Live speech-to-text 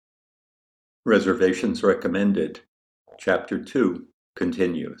Reservations recommended. Chapter 2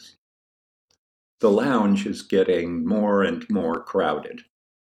 continues. The lounge is getting more and more crowded.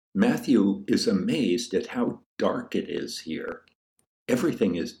 Matthew is amazed at how dark it is here.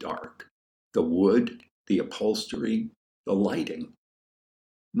 Everything is dark. The wood, the upholstery, the lighting.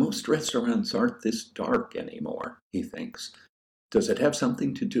 Most restaurants aren't this dark anymore, he thinks. Does it have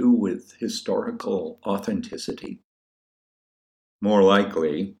something to do with historical authenticity? More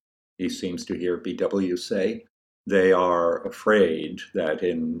likely, he seems to hear BW say, they are afraid that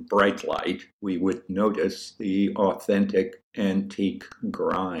in bright light we would notice the authentic antique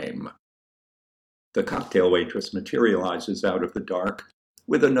grime. The cocktail waitress materializes out of the dark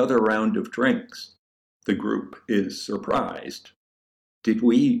with another round of drinks. The group is surprised. "Did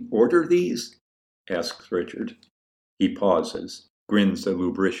we order these?" asks Richard. He pauses, grins a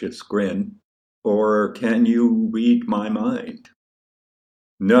lubricious grin. "Or can you read my mind?"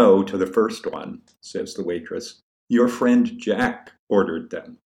 "No to the first one," says the waitress. "Your friend Jack ordered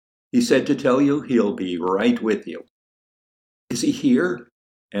them. He said to tell you he'll be right with you." "Is he here?"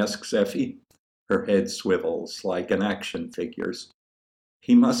 asks Effie. Her head swivels like an action figure's.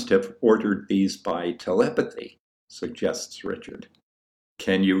 "He must have ordered these by telepathy," suggests Richard.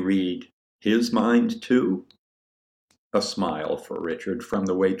 "Can you read his mind too?" A smile for Richard from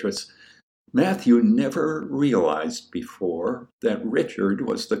the waitress. Matthew never realized before that Richard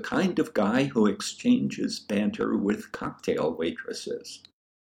was the kind of guy who exchanges banter with cocktail waitresses.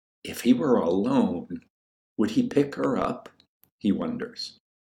 If he were alone, would he pick her up? He wonders.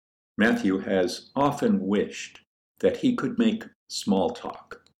 Matthew has often wished that he could make small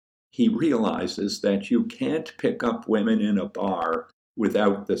talk. He realizes that you can't pick up women in a bar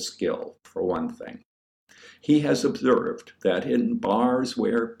without the skill, for one thing. He has observed that in bars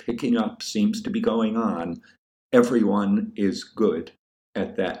where picking up seems to be going on, everyone is good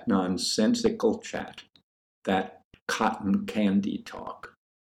at that nonsensical chat, that cotton candy talk.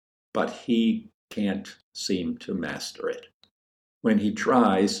 But he can't seem to master it. When he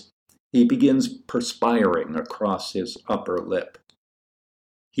tries, he begins perspiring across his upper lip.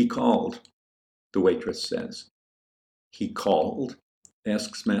 "He called," the waitress says. "He called?"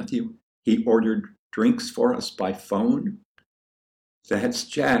 asks Matthew. "He ordered drinks for us by phone?" "That's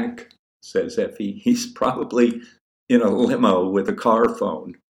Jack," says Effie. "He's probably in a limo with a car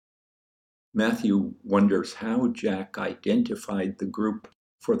phone." Matthew wonders how Jack identified the group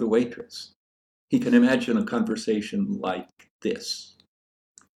for the waitress. He can imagine a conversation like this.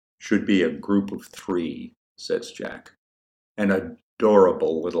 "Should be a group of 3, says Jack. "An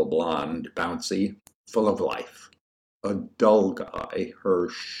adorable little blonde, bouncy, full of life. A dull guy, her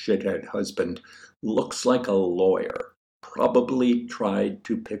shithead husband, looks like a lawyer, probably tried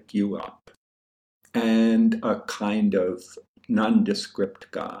to pick you up. And a kind of nondescript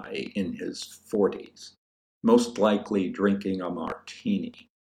guy in his 40s, most likely drinking a martini.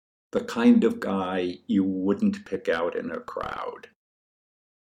 The kind of guy you wouldn't pick out in a crowd."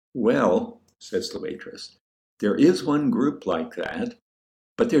 "Well," says the waitress, "there is one group like that,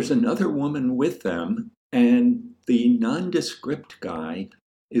 but there's another woman with them, and the nondescript guy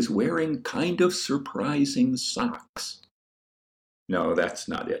is wearing kind of surprising socks." No, that's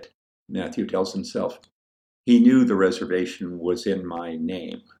not it, Matthew tells himself. He knew the reservation was in my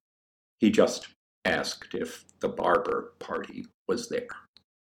name. He just asked if the barber party was there.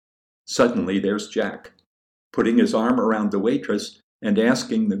 Suddenly there's Jack, putting his arm around the waitress and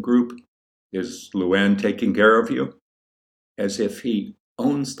asking the group, "Is Luann taking care of you?" As if he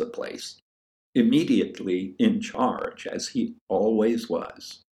owns the place, immediately in charge, as he always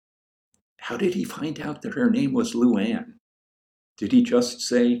was. How did he find out that her name was Luann? Did he just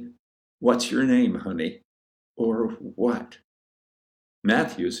say, "What's your name, honey?" Or what?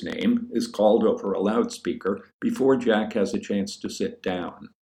 Matthew's name is called over a loudspeaker before Jack has a chance to sit down.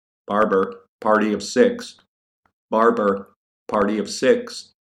 "Barber, party of 6. Barber, party of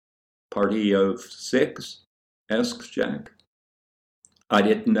 6. "Party of 6? asks Jack. "I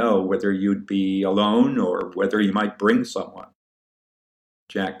didn't know whether you'd be alone or whether you might bring someone."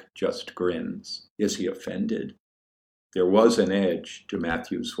 Jack just grins. Is he offended? There was an edge to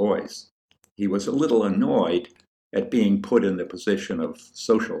Matthew's voice. He was a little annoyed at being put in the position of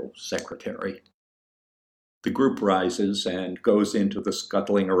social secretary. The group rises and goes into the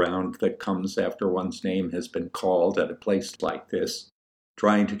scuttling around that comes after one's name has been called at a place like this,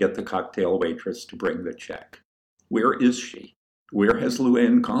 trying to get the cocktail waitress to bring the check. Where is she? Where has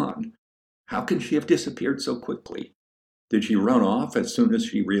Luann gone? How can she have disappeared so quickly? Did she run off as soon as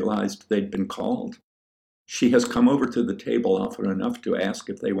she realized they'd been called? She has come over to the table often enough to ask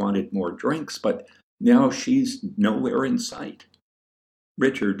if they wanted more drinks, but now she's nowhere in sight.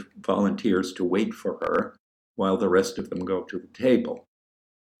 Richard volunteers to wait for her while the rest of them go to the table.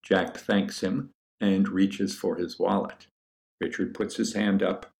 Jack thanks him and reaches for his wallet. Richard puts his hand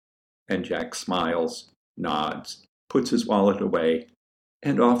up, and Jack smiles, nods, puts his wallet away,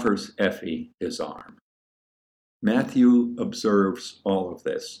 and offers Effie his arm. Matthew observes all of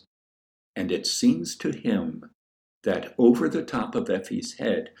this, and it seems to him that over the top of Effie's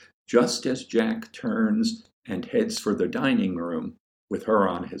head, just as Jack turns and heads for the dining room with her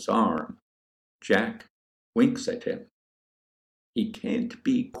on his arm, Jack winks at him. He can't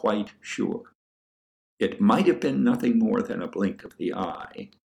be quite sure. It might have been nothing more than a blink of the eye,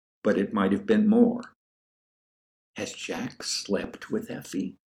 but it might have been more. Has Jack slept with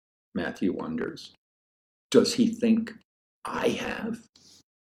Effie? Matthew wonders. Does he think I have?